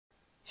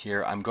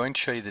Here, I'm going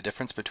to show you the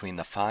difference between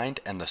the find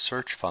and the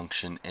search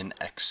function in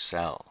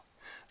Excel.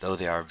 Though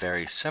they are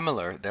very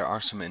similar, there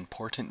are some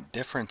important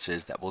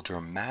differences that will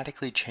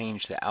dramatically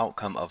change the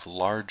outcome of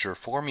larger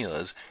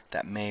formulas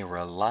that may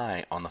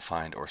rely on the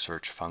find or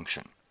search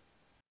function.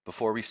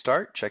 Before we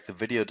start, check the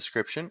video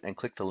description and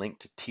click the link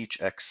to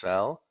Teach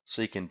Excel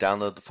so you can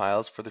download the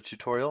files for the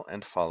tutorial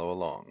and follow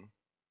along.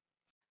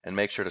 And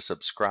make sure to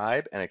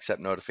subscribe and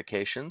accept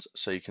notifications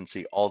so you can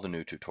see all the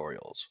new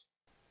tutorials.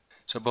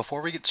 So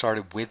before we get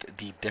started with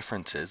the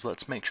differences,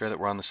 let's make sure that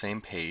we're on the same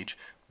page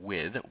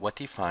with what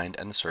the find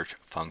and the search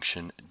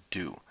function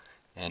do.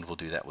 And we'll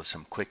do that with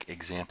some quick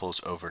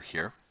examples over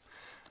here.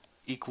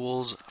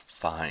 Equals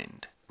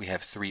find. We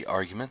have three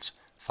arguments: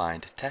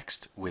 find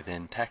text,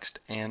 within text,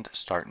 and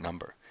start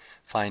number.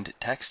 Find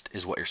text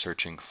is what you're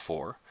searching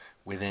for.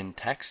 Within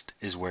text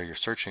is where you're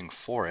searching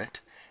for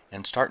it.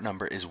 And start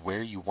number is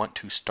where you want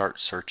to start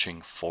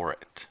searching for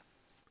it.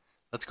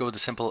 Let's go with a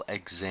simple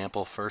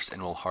example first,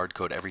 and we'll hard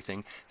code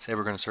everything. Say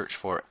we're going to search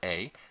for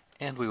A,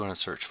 and we want to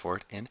search for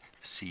it in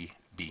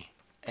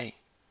CBA.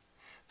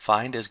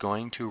 Find is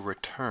going to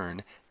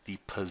return the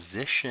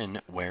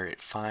position where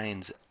it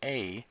finds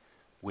A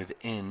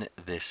within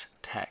this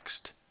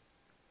text,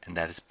 and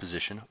that is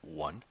position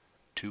 1,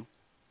 2,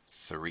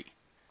 3.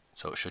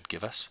 So it should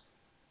give us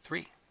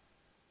 3.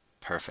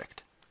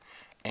 Perfect.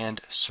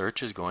 And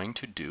search is going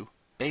to do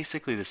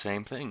basically the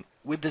same thing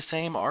with the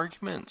same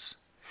arguments.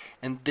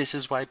 And this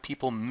is why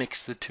people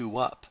mix the two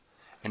up.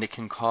 And it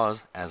can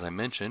cause, as I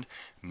mentioned,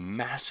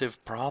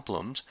 massive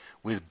problems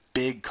with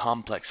big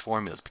complex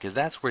formulas, because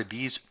that's where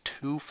these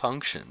two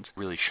functions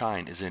really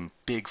shine, is in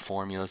big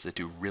formulas that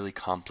do really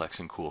complex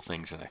and cool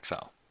things in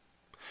Excel.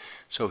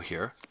 So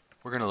here,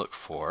 we're going to look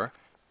for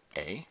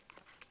A,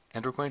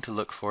 and we're going to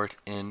look for it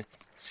in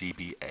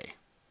CBA.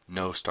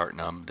 No start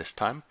num this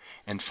time.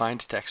 And find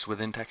text,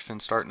 within text,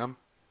 and start num,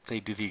 they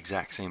do the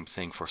exact same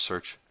thing for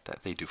search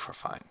that they do for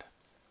find.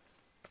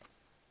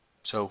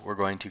 So we're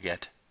going to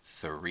get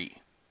 3.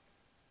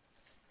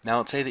 Now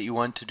let's say that you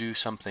want to do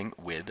something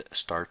with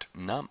start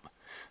num.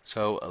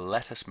 So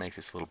let us make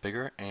this a little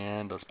bigger,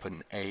 and let's put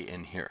an A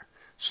in here.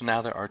 So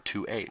now there are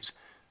 2 A's.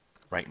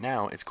 Right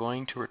now it's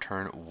going to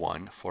return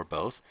 1 for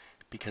both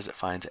because it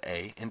finds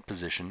A in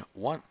position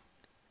 1.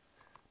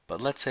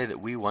 But let's say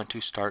that we want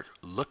to start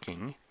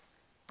looking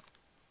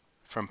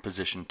from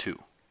position 2.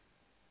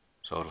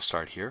 So it'll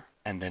start here,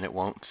 and then it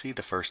won't see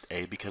the first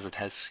A because it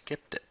has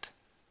skipped it.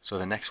 So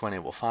the next one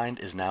it will find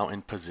is now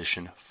in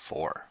position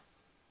 4.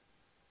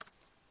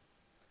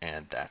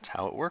 And that's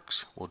how it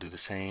works. We'll do the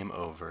same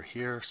over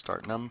here,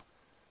 start num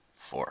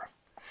 4.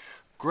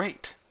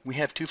 Great! We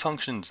have two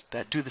functions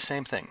that do the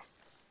same thing.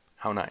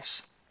 How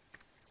nice.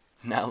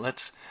 Now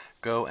let's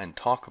go and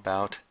talk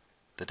about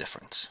the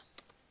difference.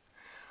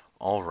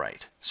 All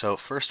right, so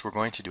first we're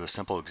going to do a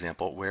simple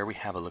example where we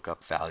have a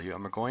lookup value,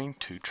 and we're going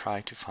to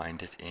try to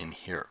find it in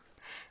here.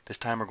 This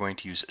time we're going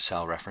to use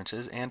cell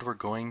references, and we're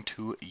going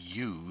to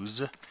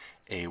use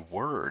a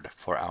word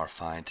for our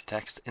find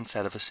text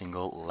instead of a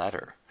single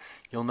letter.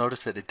 You'll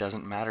notice that it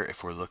doesn't matter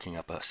if we're looking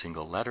up a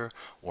single letter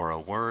or a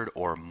word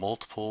or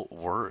multiple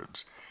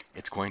words.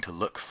 It's going to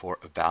look for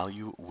a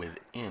value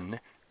within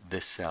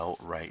this cell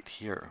right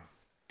here.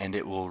 And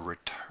it will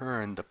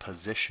return the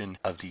position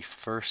of the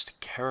first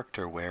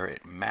character where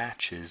it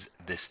matches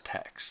this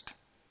text.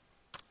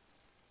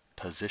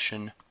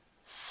 Position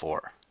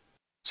 4.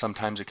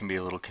 Sometimes it can be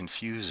a little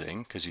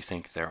confusing because you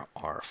think there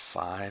are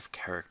 5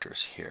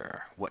 characters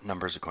here. What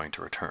number is it going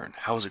to return?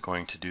 How is it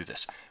going to do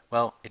this?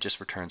 Well, it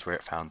just returns where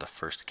it found the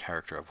first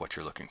character of what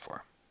you're looking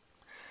for.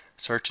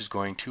 Search is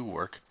going to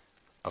work,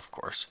 of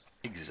course,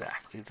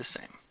 exactly the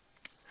same.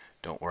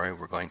 Don't worry,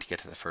 we're going to get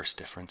to the first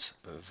difference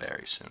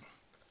very soon.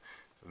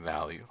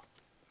 Value,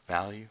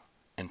 value,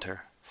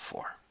 enter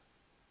 4.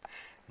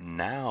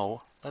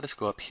 Now, let us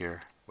go up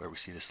here where we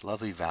see this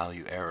lovely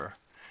value error,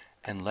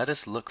 and let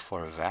us look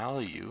for a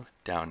value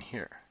down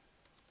here,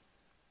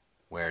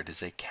 where it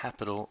is a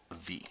capital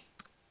V.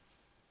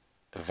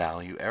 A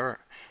value error.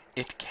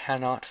 It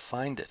cannot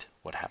find it.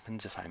 What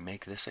happens if I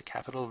make this a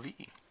capital V?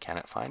 Can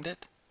it find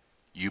it?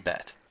 You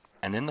bet.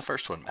 And then the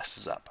first one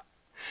messes up.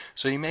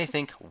 So you may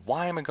think,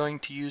 why am I going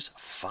to use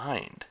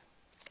find?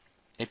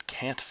 It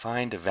can't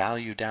find a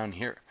value down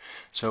here.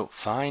 So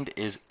find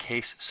is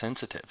case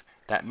sensitive.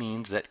 That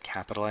means that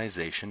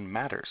capitalization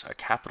matters. A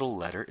capital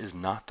letter is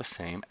not the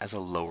same as a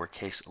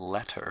lowercase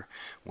letter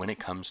when it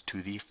comes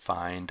to the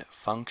find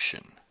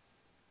function.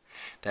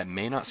 That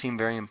may not seem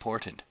very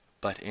important,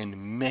 but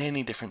in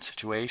many different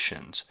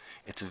situations,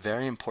 it's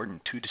very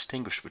important to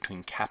distinguish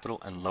between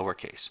capital and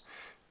lowercase.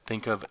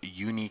 Think of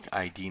unique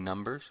ID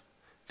numbers.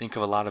 Think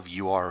of a lot of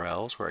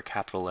URLs where a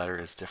capital letter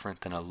is different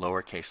than a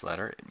lowercase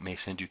letter. It may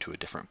send you to a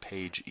different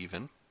page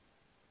even.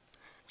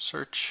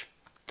 Search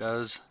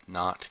does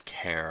not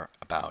care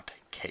about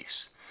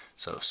case.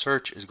 So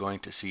search is going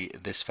to see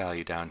this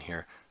value down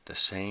here the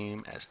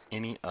same as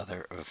any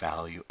other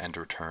value and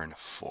return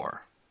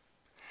 4.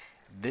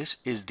 This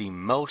is the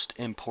most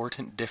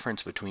important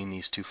difference between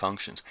these two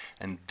functions,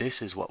 and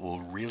this is what will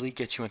really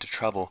get you into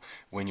trouble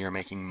when you're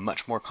making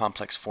much more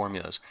complex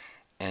formulas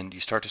and you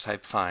start to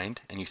type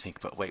find and you think,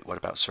 but wait, what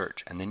about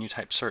search? And then you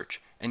type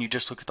search and you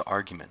just look at the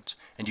argument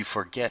and you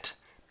forget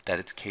that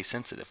it's case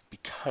sensitive,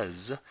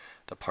 because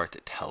the part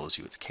that tells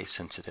you it's case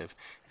sensitive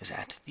is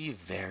at the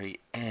very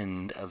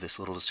end of this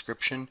little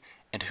description.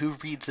 And who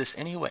reads this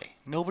anyway?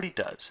 Nobody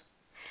does.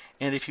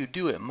 And if you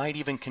do, it might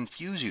even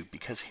confuse you,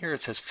 because here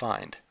it says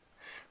find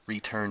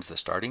returns the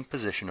starting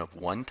position of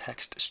one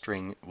text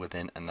string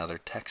within another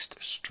text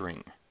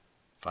string.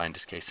 Find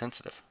is case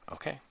sensitive.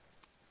 Okay.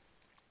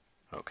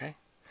 Okay.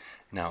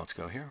 Now let's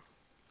go here.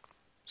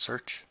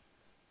 Search.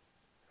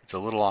 It's a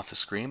little off the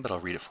screen, but I'll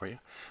read it for you.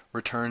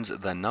 Returns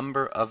the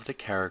number of the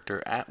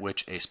character at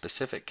which a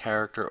specific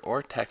character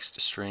or text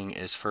string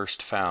is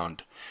first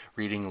found,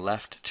 reading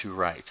left to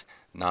right,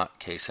 not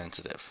case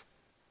sensitive.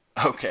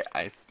 Okay,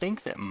 I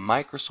think that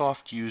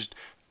Microsoft used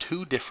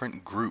two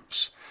different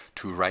groups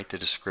to write the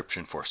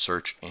description for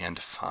search and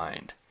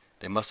find.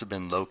 They must have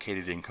been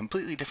located in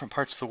completely different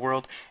parts of the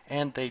world,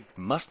 and they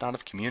must not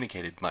have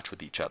communicated much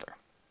with each other.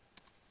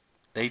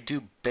 They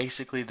do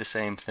basically the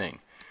same thing,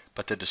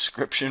 but the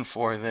description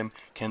for them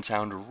can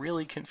sound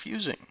really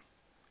confusing.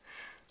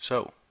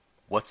 So,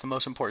 what's the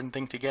most important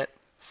thing to get?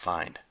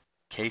 Find.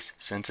 Case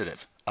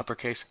sensitive.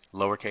 Uppercase,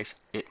 lowercase,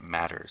 it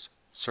matters.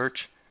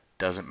 Search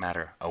doesn't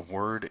matter. A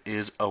word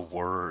is a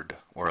word,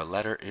 or a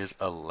letter is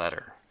a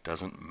letter.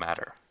 Doesn't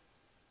matter.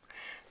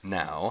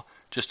 Now,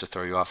 just to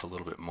throw you off a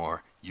little bit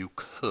more, you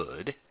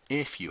could,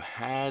 if you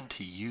had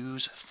to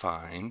use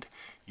find,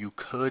 you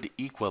could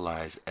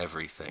equalize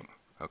everything.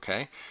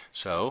 Okay?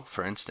 So,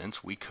 for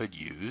instance, we could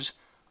use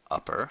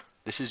upper.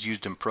 This is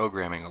used in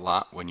programming a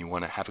lot when you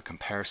want to have a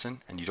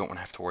comparison and you don't want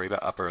to have to worry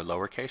about upper or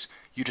lowercase.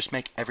 You just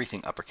make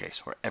everything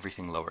uppercase or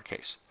everything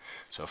lowercase.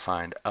 So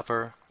find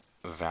upper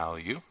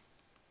value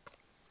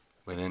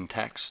within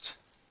text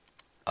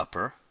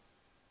upper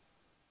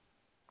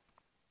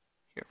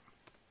here.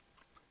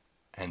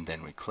 And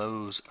then we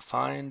close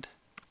find,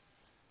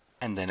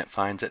 and then it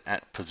finds it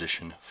at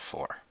position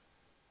 4.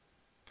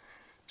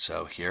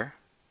 So here,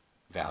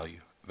 value,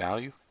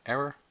 value,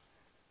 error,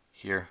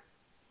 here,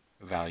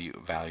 value,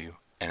 value,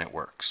 and it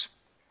works.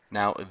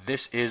 Now,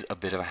 this is a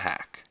bit of a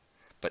hack,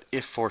 but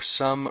if for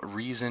some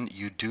reason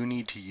you do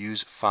need to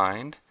use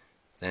find,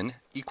 then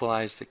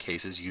equalize the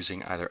cases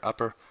using either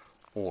upper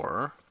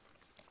or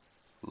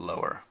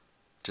lower.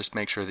 Just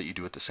make sure that you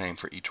do it the same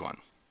for each one.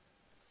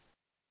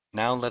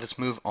 Now let us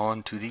move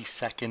on to the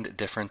second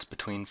difference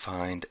between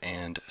find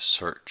and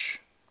search.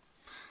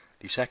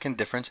 The second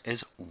difference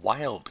is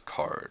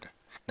wildcard.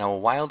 Now, a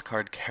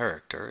wildcard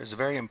character is a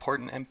very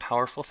important and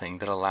powerful thing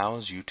that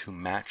allows you to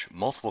match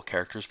multiple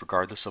characters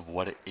regardless of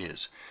what it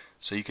is.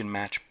 So you can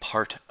match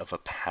part of a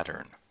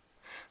pattern.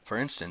 For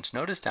instance,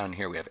 notice down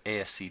here we have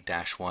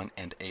ASC-1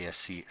 and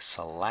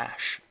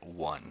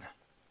ASC/1.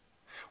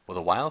 Well,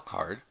 the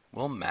wildcard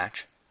will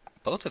match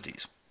both of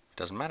these. It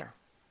doesn't matter.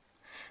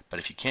 But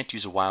if you can't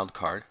use a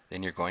wildcard,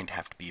 then you're going to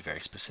have to be very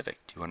specific.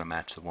 Do you want to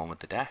match the one with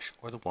the dash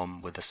or the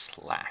one with the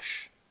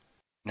slash?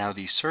 Now,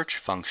 the search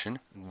function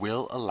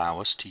will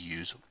allow us to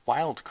use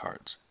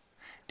wildcards.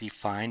 The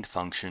find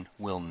function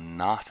will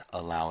not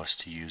allow us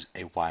to use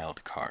a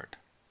wildcard.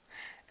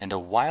 And a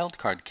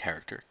wildcard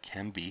character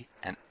can be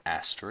an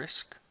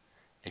asterisk,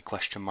 a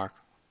question mark,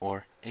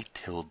 or a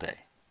tilde,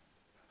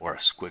 or a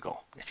squiggle,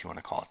 if you want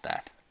to call it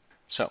that.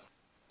 So,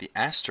 the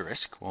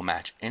asterisk will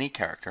match any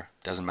character,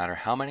 doesn't matter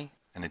how many,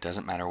 and it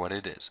doesn't matter what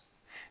it is.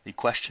 The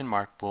question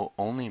mark will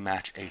only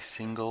match a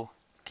single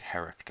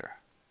character.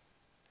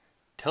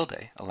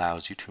 Tilde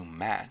allows you to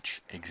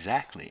match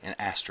exactly an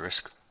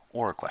asterisk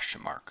or a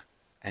question mark.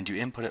 And you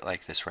input it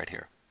like this right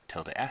here.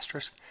 Tilde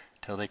asterisk,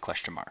 tilde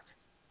question mark.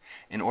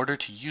 In order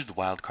to use the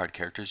wildcard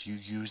characters, you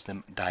use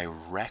them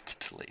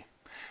directly.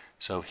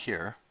 So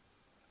here,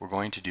 we're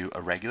going to do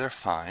a regular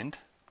find,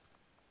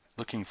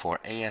 looking for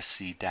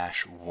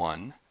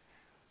ASC-1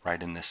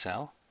 right in this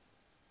cell,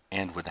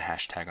 and with the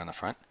hashtag on the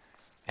front,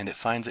 and it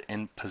finds it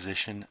in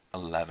position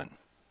 11.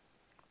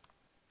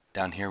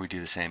 Down here we do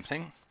the same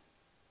thing.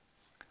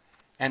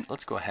 And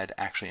let's go ahead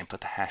actually and put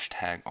the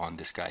hashtag on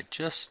this guy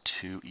just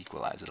to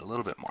equalize it a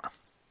little bit more.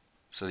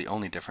 So the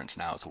only difference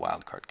now is the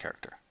wildcard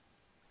character.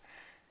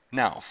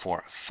 Now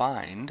for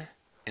find,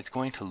 it's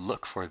going to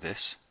look for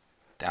this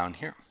down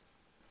here.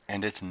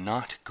 And it's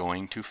not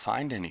going to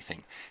find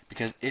anything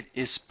because it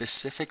is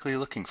specifically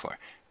looking for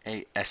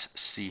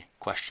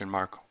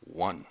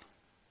ASC?1.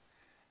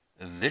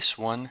 This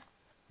one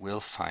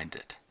will find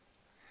it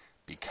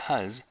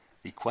because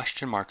the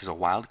question mark is a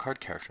wildcard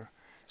character.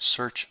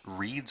 Search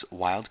reads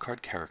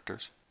wildcard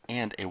characters,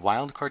 and a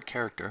wildcard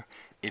character,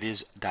 it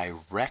is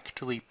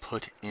directly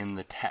put in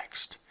the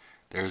text.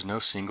 There's no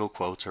single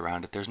quotes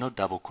around it. There's no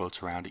double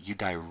quotes around it. You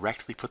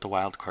directly put the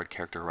wildcard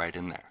character right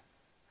in there.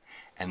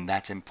 And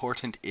that's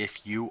important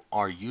if you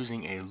are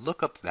using a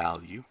lookup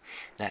value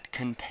that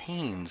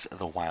contains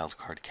the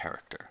wildcard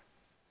character.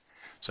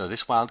 So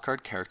this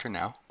wildcard character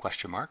now,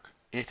 question mark,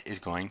 it is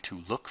going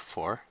to look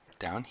for,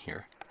 down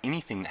here,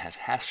 anything that has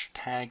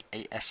hashtag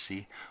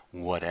ASC,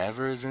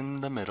 whatever is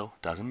in the middle,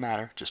 doesn't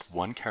matter, just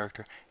one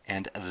character,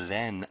 and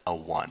then a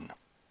 1.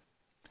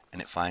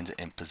 And it finds it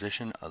in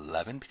position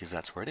 11 because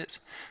that's where it is.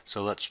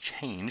 So let's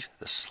change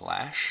the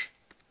slash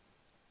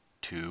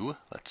to,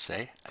 let's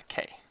say, a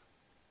K.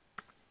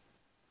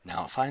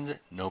 Now it finds it,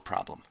 no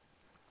problem.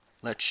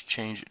 Let's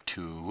change it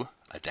to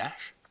a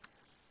dash,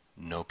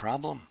 no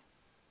problem.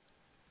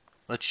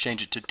 Let's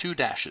change it to 2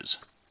 dashes,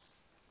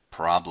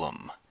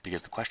 problem,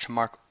 because the question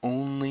mark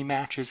only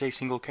matches a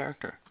single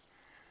character.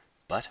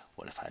 But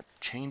what if I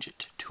change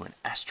it to an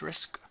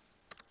asterisk?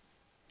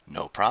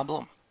 No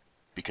problem,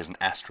 because an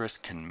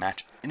asterisk can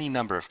match any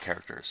number of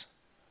characters.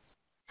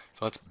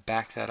 So let's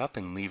back that up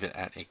and leave it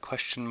at a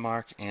question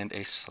mark and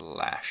a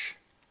slash.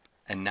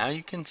 And now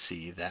you can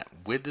see that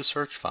with the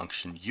search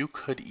function, you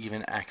could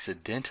even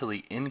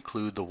accidentally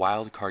include the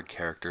wildcard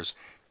characters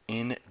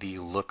in the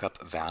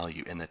lookup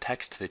value in the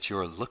text that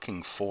you're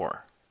looking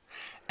for.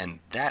 And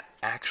that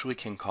actually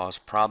can cause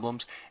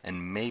problems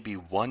and may be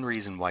one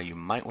reason why you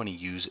might want to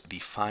use the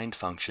find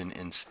function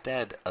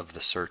instead of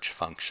the search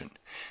function.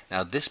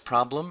 Now this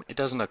problem, it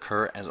doesn't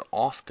occur as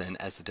often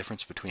as the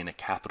difference between a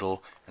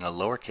capital and a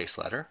lowercase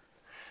letter.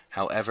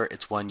 However,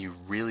 it's one you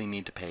really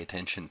need to pay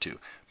attention to.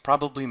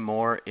 Probably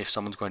more if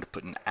someone's going to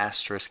put an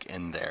asterisk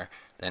in there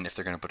than if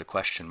they're going to put a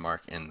question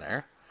mark in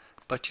there,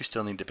 but you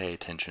still need to pay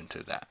attention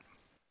to that.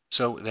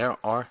 So there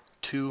are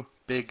 2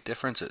 big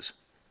differences,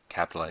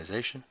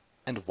 capitalization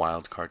and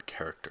wildcard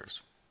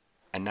characters.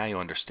 And now you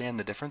understand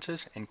the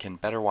differences and can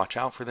better watch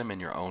out for them in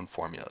your own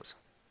formulas.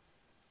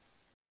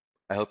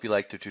 I hope you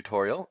liked the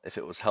tutorial. If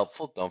it was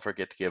helpful, don't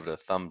forget to give it a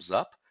thumbs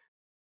up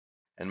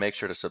and make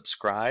sure to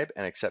subscribe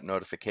and accept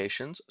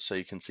notifications so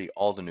you can see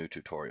all the new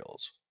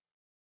tutorials.